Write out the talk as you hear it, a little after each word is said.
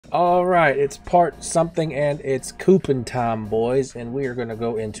Alright, it's part something and it's coupon time, boys, and we are going to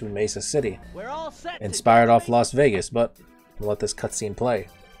go into Mesa City. We're all set. Inspired off Las Vegas, but we'll let this cutscene play.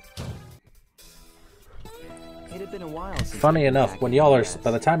 It had been a while since Funny enough, when y'all are,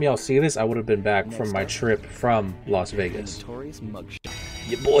 by the time y'all see this, I would have been back from my trip from Las Vegas.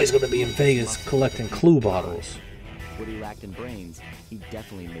 Your boy's going to be in Vegas collecting Clue bottles. What he lacked in brains, he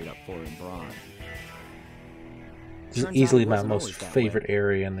definitely made up for in brawn. This is easily my most favorite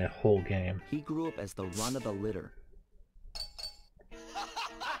area in the whole game. He grew up as the run of the litter.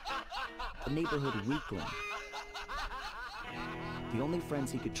 A neighborhood weakling. The only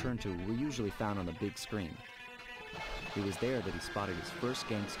friends he could turn to were usually found on the big screen. It was there that he spotted his first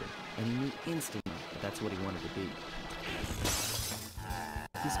gangster, and he knew instantly that that's what he wanted to be.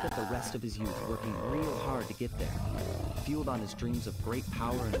 He spent the rest of his youth working real hard to get there, fueled on his dreams of great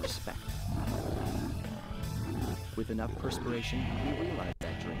power and respect. With enough perspiration, he realized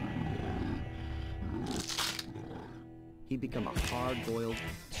that dream. He'd become a hard-boiled,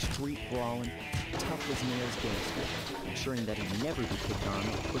 street-brawling, tough-as-nails gangster, ensuring that he'd never be kicked on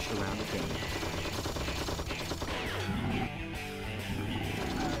or pushed around again.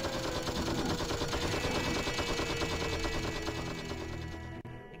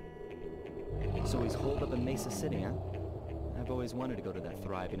 So he's holed up in Mesa City, huh? I've always wanted to go to that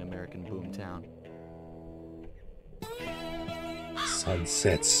thriving American boomtown.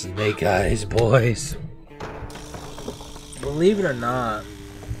 Sunset Snake Eyes, boys. Believe it or not,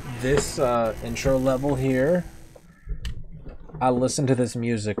 this intro level here, I listen to this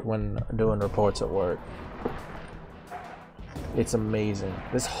music when doing reports at work. It's amazing.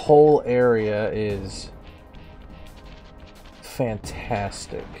 This whole area is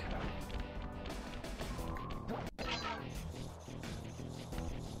fantastic.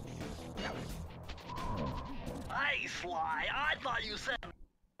 Hey, Sly, I thought you said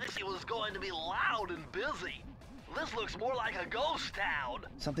it was going to be loud and busy. This looks more like a ghost town.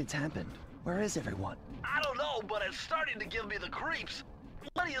 Something's happened. Where is everyone? I don't know, but it's starting to give me the creeps.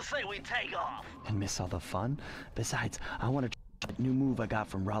 What do you say we take off? And miss all the fun? Besides, I want to try that new move I got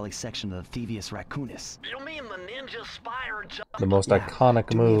from Raleigh's section of the Thievius Raccoonus. You mean the ninja spire jump? The most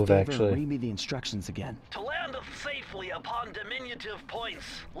iconic Do me a move, favor, actually. Read me the instructions again. To landeth safely upon diminutive points,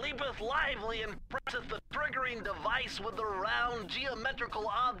 leapeth lively and presseth the triggering device with the round geometrical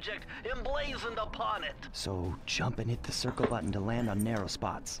object emblazoned upon it. So jump and hit the circle button to land on narrow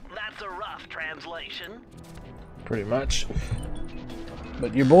spots. That's a rough translation. Pretty much.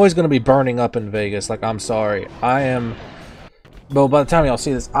 But your boy's gonna be burning up in Vegas. Like, I'm sorry. I am... Well, by the time y'all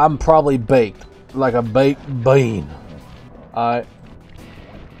see this, I'm probably baked. Like a baked bean. Alright.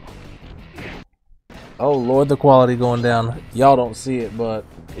 Oh, Lord, the quality going down. Y'all don't see it, but...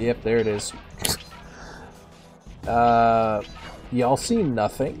 Yep, there it is. Y'all see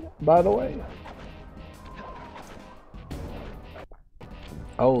nothing, by the way?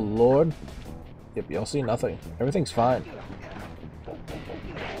 Oh, Lord. Yep, y'all see nothing. Everything's fine.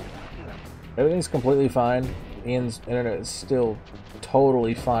 Everything's completely fine. Ian's internet is still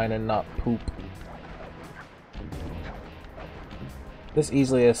totally fine and not poop. This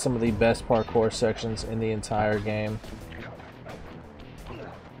easily has some of the best parkour sections in the entire game.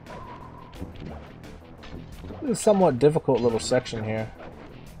 It's a somewhat difficult little section here.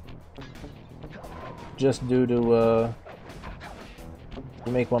 Just due to,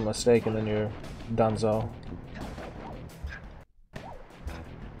 you make one mistake and then you're donezo.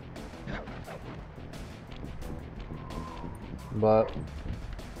 But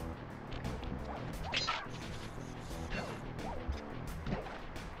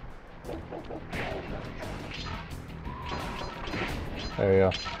there you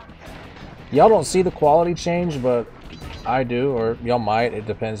go. Y'all don't see the quality change, but I do, or y'all might. It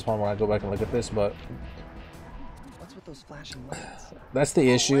depends upon when I go back and look at this, but What's with those flashing lights? that's the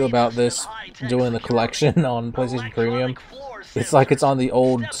issue about this doing the collection on PlayStation Premium. It's like it's on the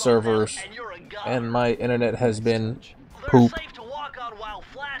old servers, and my internet has been poop. They're safe to walk on while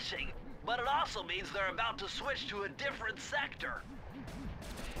flashing, but it also means they're about to switch to a different sector.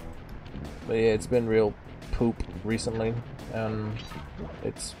 But yeah, it's been real poop recently, and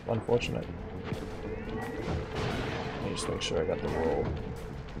it's unfortunate. Let me just make sure I got the roll.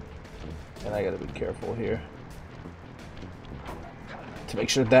 And I gotta be careful here to make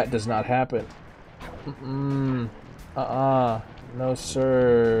sure that does not happen. No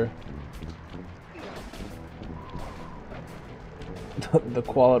sir. The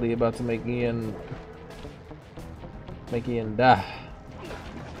quality about to make Ian die.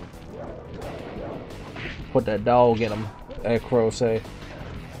 Put that dog in him, as Crow say.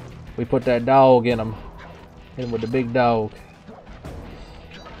 We put that dog in him. Hit him with the big dog.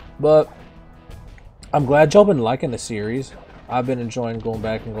 But I'm glad y'all been liking the series. I've been enjoying going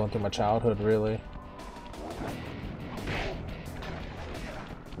back and going through my childhood, really.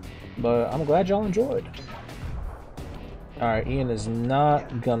 But I'm glad y'all enjoyed. Alright, Ian is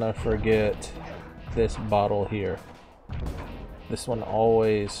not gonna forget this bottle here. This one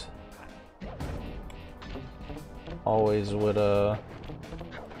always would,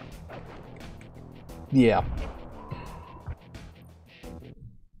 yeah.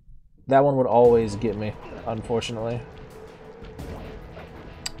 That one would always get me, unfortunately.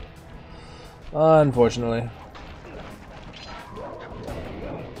 Unfortunately.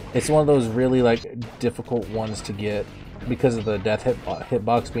 It's one of those really, like, difficult ones to get because of the death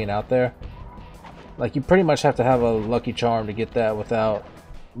hitbox being out there. Like, you pretty much have to have a lucky charm to get that without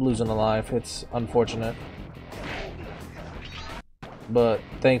losing a life. It's unfortunate. But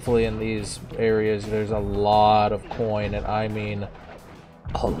thankfully in these areas there's a lot of coin, and I mean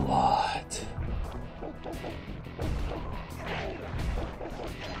a lot.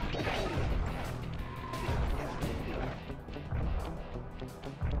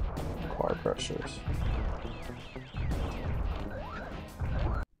 Car crushers.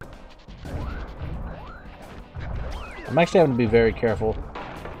 I'm actually having to be very careful.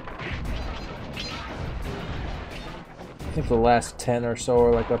 I think the last 10 or so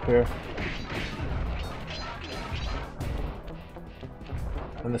are like up here.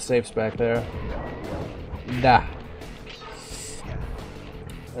 And the safe's back there. Nah.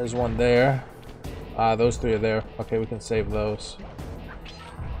 There's one there. Those 3 are there. Okay, we can save those.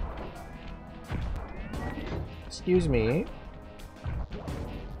 Excuse me.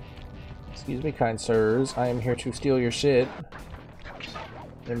 Excuse me, kind sirs. I am here to steal your shit.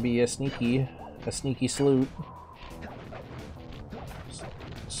 And be a sneaky sloot.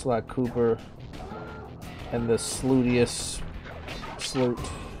 Slack Cooper. And the slootiest sloot.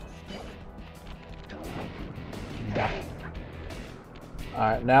 Yeah.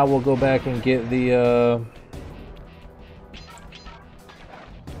 Alright, now we'll go back and get the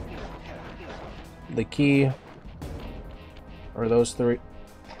key. Or those 3.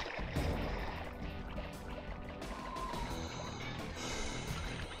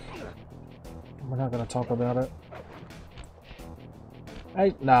 We're not gonna talk about it.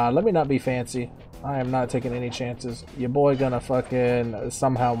 Hey, nah, let me not be fancy. I am not taking any chances. Your boy gonna fucking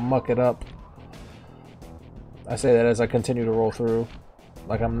somehow muck it up. I say that as I continue to roll through.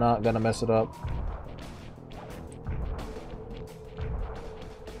 Like I'm not gonna mess it up.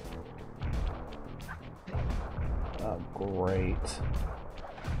 Oh, great.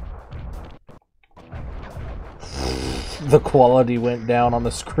 The quality went down on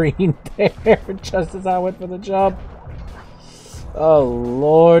the screen there just as I went for the jump. Oh,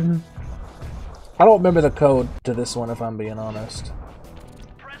 Lord. I don't remember the code to this one, if I'm being honest.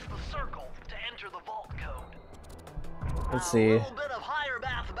 Press the circle to enter the vault code. Let's see. A little bit of higher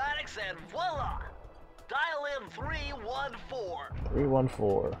mathematics and voila! Dial in 314.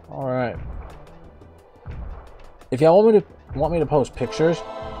 314. Alright. If y'all want me to post pictures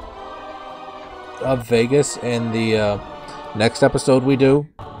of Vegas in the next episode we do,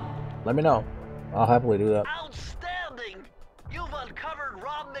 let me know. I'll happily do that. Outstanding! You've uncovered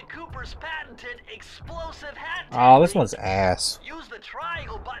Rob McCooper's patented explosive hat Oh, this technique. one's ass. Use the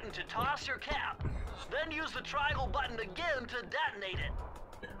triangle button to toss your cap. Then use the triangle button again to detonate it.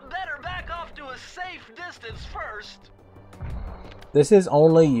 Better back off to a safe distance first. This is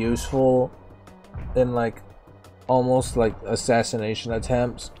only useful in like almost like assassination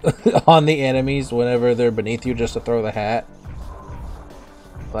attempts on the enemies whenever they're beneath you, just to throw the hat.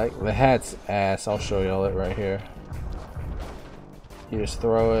 Like, the hat's ass. I'll show y'all it right here. You just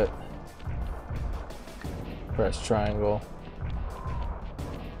throw it, press triangle.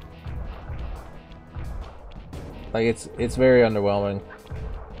 Like, it's very underwhelming.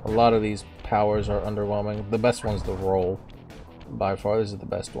 A lot of these powers are underwhelming. The best one's the roll. By far, this is the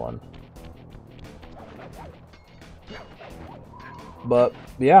best one. But,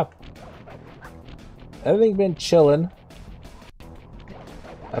 yeah. Everything's been chilling.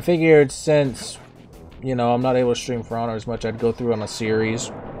 I figured since, you know, I'm not able to stream For Honor as much, I'd go through on a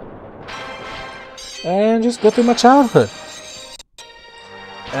series. And just go through my childhood.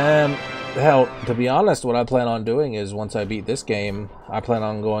 And, hell, to be honest, what I plan on doing is once I beat this game, I plan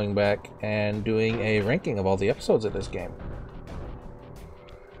on going back and doing a ranking of all the episodes of this game.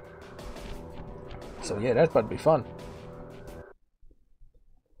 So yeah, that's about to be fun.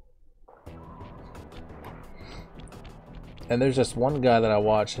 And there's just one guy that I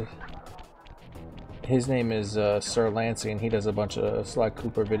watch. His name is Sir Lancey, and he does a bunch of Sly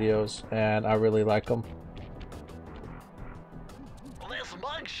Cooper videos, and I really like him. This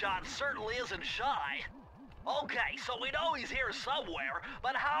mugshot Mugshot certainly isn't shy. Okay, so we know he's here somewhere,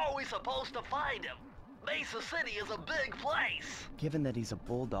 but how are we supposed to find him? Mesa City is a big place. Given that he's a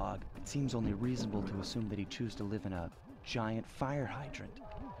bulldog, it seems only reasonable to assume that he'd choose to live in a giant fire hydrant.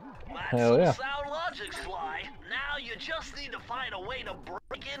 That's Hell yeah. some sound logic, Sly. Now you just need to find a way to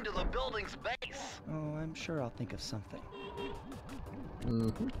break into the building's base. Oh, I'm sure I'll think of something.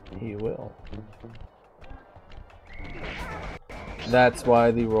 He will. That's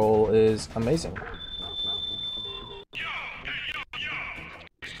why the role is amazing.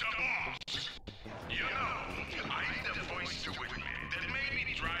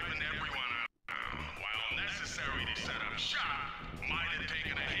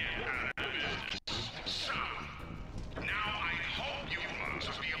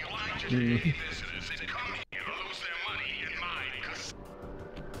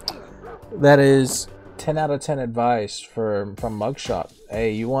 That is 10 out of 10 advice from Mugshot.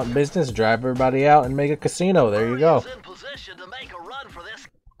 Hey, you want business? Drive everybody out and make a casino. There you go. Murray is in position to make a run for this.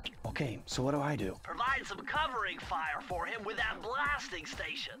 Okay, so what do I do? Provide some covering fire for him with that blasting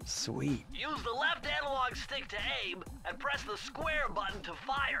station. Sweet. Use the left analog stick to aim and press the square button to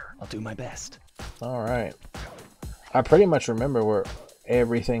fire. I'll do my best. Alright. I pretty much remember where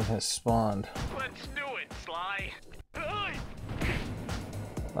everything has spawned. Let's do it, Sly.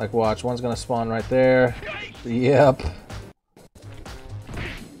 Like, watch. One's gonna spawn right there. Yep.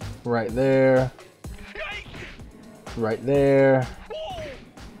 Right there. Right there.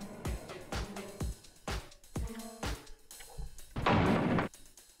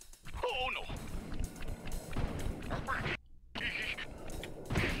 Oh no.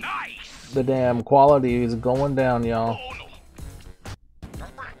 Nice. The damn quality is going down, y'all. Oh no.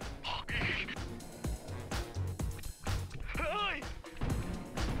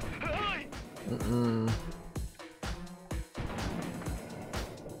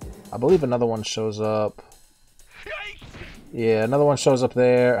 I believe another one shows up. Yeah, another one shows up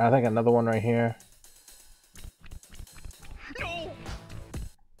there. I think another one right here. No.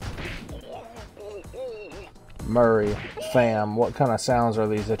 Murray, fam, what kind of sounds are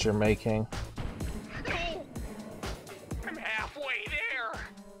these that you're making? No. I'm halfway there.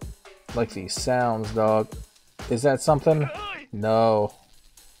 Like these sounds, dog. Is that something? No.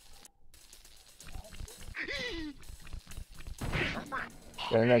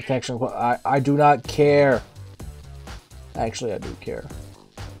 Internet connection. I do not care. Actually, I do care.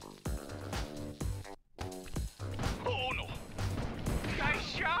 Oh no. Nice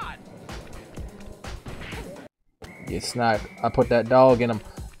shot. Get sniped. I put that dog in him.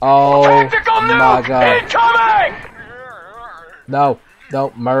 Oh my god. Incoming! No.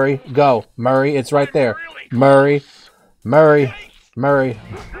 No. Murray, go. Murray, it's right there. Murray. Murray. Murray.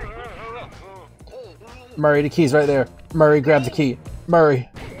 Murray, the key's right there. Murray, grab the key. Murray.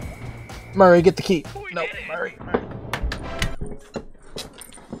 Murray, get the key. No, Murray.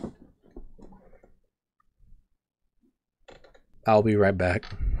 I'll be right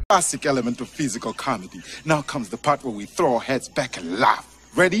back. Classic element of physical comedy. Now comes the part where we throw our heads back and laugh.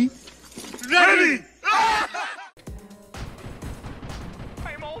 Ready? Ready!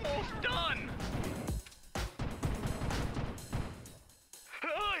 I'm almost done.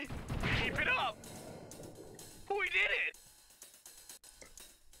 Hey, keep it up. We did it.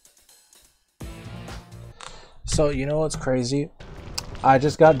 So, you know what's crazy? I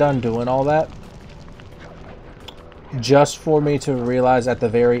just got done doing all that just for me to realize at the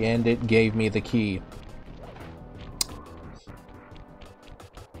very end it gave me the key.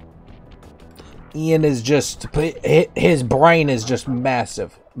 Ian is just, his brain is just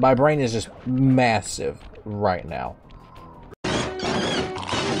massive. My brain is just massive right now.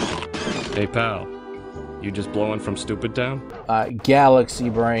 Hey pal, you just blowing from Stupid Town? Galaxy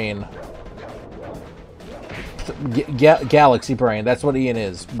brain. Galaxy brain, that's what Ian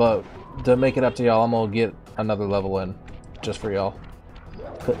is. But to make it up to y'all, I'm gonna get another level in just for y'all.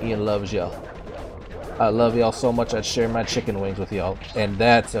 Ian loves y'all. I love y'all so much I'd share my chicken wings with y'all, and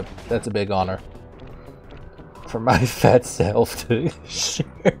that's a big honor for my fat self to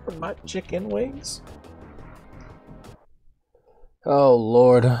share my chicken wings. Oh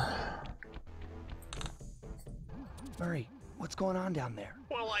Lord. Murray, what's going on down there?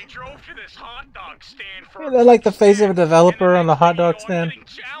 Well, I drove to this hot dog stand for. Isn't that like the face of a developer on the hot dog stand? I'm getting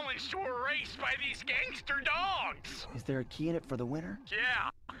challenged to a race by these gangster dogs. Is there a key in it for the winner? Yeah,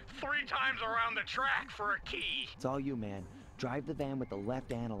 3 times around the track for a key. It's all you, man. Drive the van with the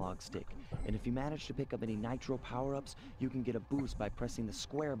left analog stick. And if you manage to pick up any nitro power-ups, you can get a boost by pressing the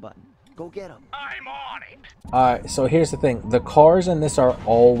square button. Go get them. I'm on it. Alright, so here's the thing. The cars in this are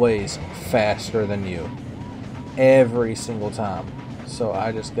always faster than you. Every single time. So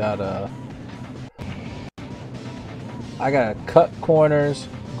I just gotta... I gotta cut corners,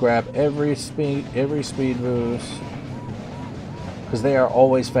 grab every speed boost, because they are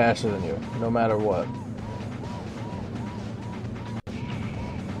always faster than you, no matter what.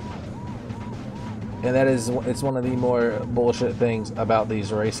 And that is, it's one of the more bullshit things about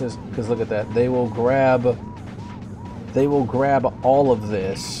these races, because look at that, they will grab all of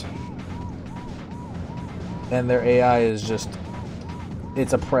this, and their AI is just,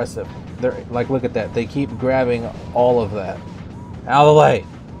 it's oppressive. They're like, look at that, they keep grabbing all of that. Out of the way.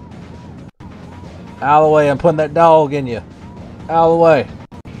 Out of the way, I'm putting that dog in you. Out of the way.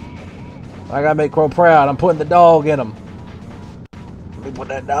 I gotta make Crow proud, I'm putting the dog in him. Let me put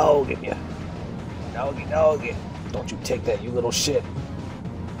that dog in you. Doggy, doggy. Don't you take that, you little shit.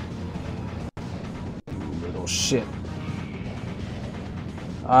 You little shit.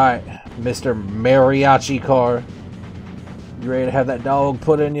 Alright, Mr. Mariachi car. You ready to have that dog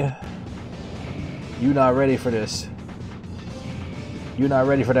put in you? You not ready for this. You not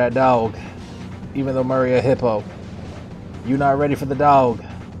ready for that dog. Even though Murray a hippo. You not ready for the dog.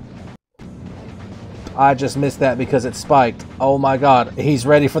 I just missed that because it spiked. Oh my god, he's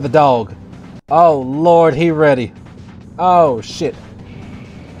ready for the dog. Oh lord, he ready. Oh shit.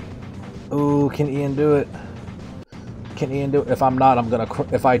 Ooh, can Ian do it? Can Ian do it? If I'm not, I'm gonna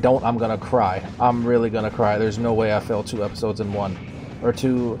if I don't, I'm gonna cry. I'm really gonna cry. There's no way I failed 2 episodes in one. Or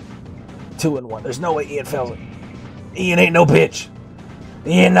two in one. There's no way Ian fails it. Ian ain't no bitch.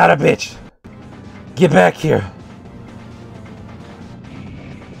 Ian not a bitch. Get back here.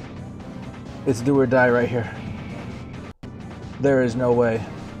 It's do or die right here. There is no way.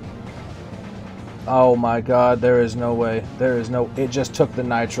 Oh my god, there is no way. There is no... It just took the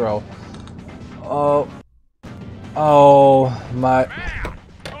nitro. Oh. Oh my... Man,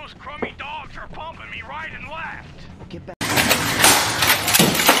 those crummy dogs are bumping me right and left. Get back.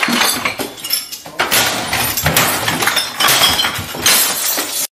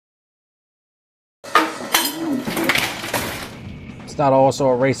 It's not also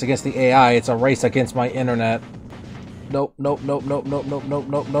a race against the AI, it's a race against my internet. Nope, nope, nope, nope, nope, nope, nope,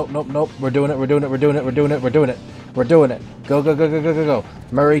 nope, nope, nope, nope. We're doing it, we're doing it, we're doing it, we're doing it, we're doing it. We're doing it. Go, go, go, go, go, go, go.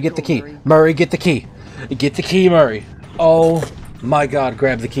 Murray, get the key. Murray, get the key. Get the key, Murray. Oh my god,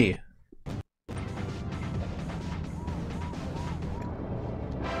 grab the key.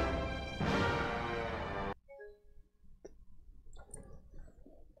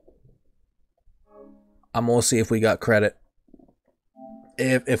 I'm gonna see if we got credit.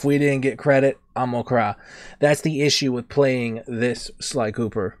 If we didn't get credit, I'm gonna cry. That's the issue with playing this Sly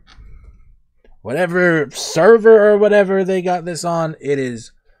Cooper. Whatever server or whatever they got this on, it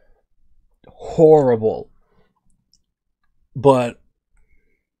is horrible. But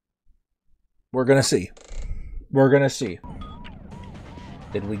we're gonna see. We're gonna see.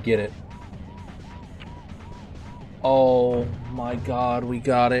 Did we get it? Oh my god, we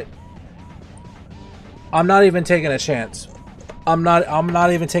got it. I'm not even taking a chance. I'm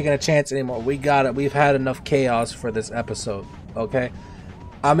not even taking a chance anymore. We got it. We've had enough chaos for this episode. Okay?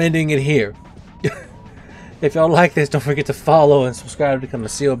 I'm ending it here. If y'all like this, don't forget to follow and subscribe to become a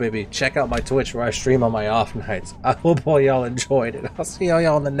seal baby. Check out my Twitch where I stream on my off nights. I hope all y'all enjoyed it. I'll see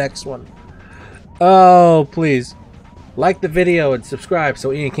y'all in the next one. Oh, please. Like the video and subscribe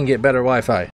so Ian can get better Wi-Fi.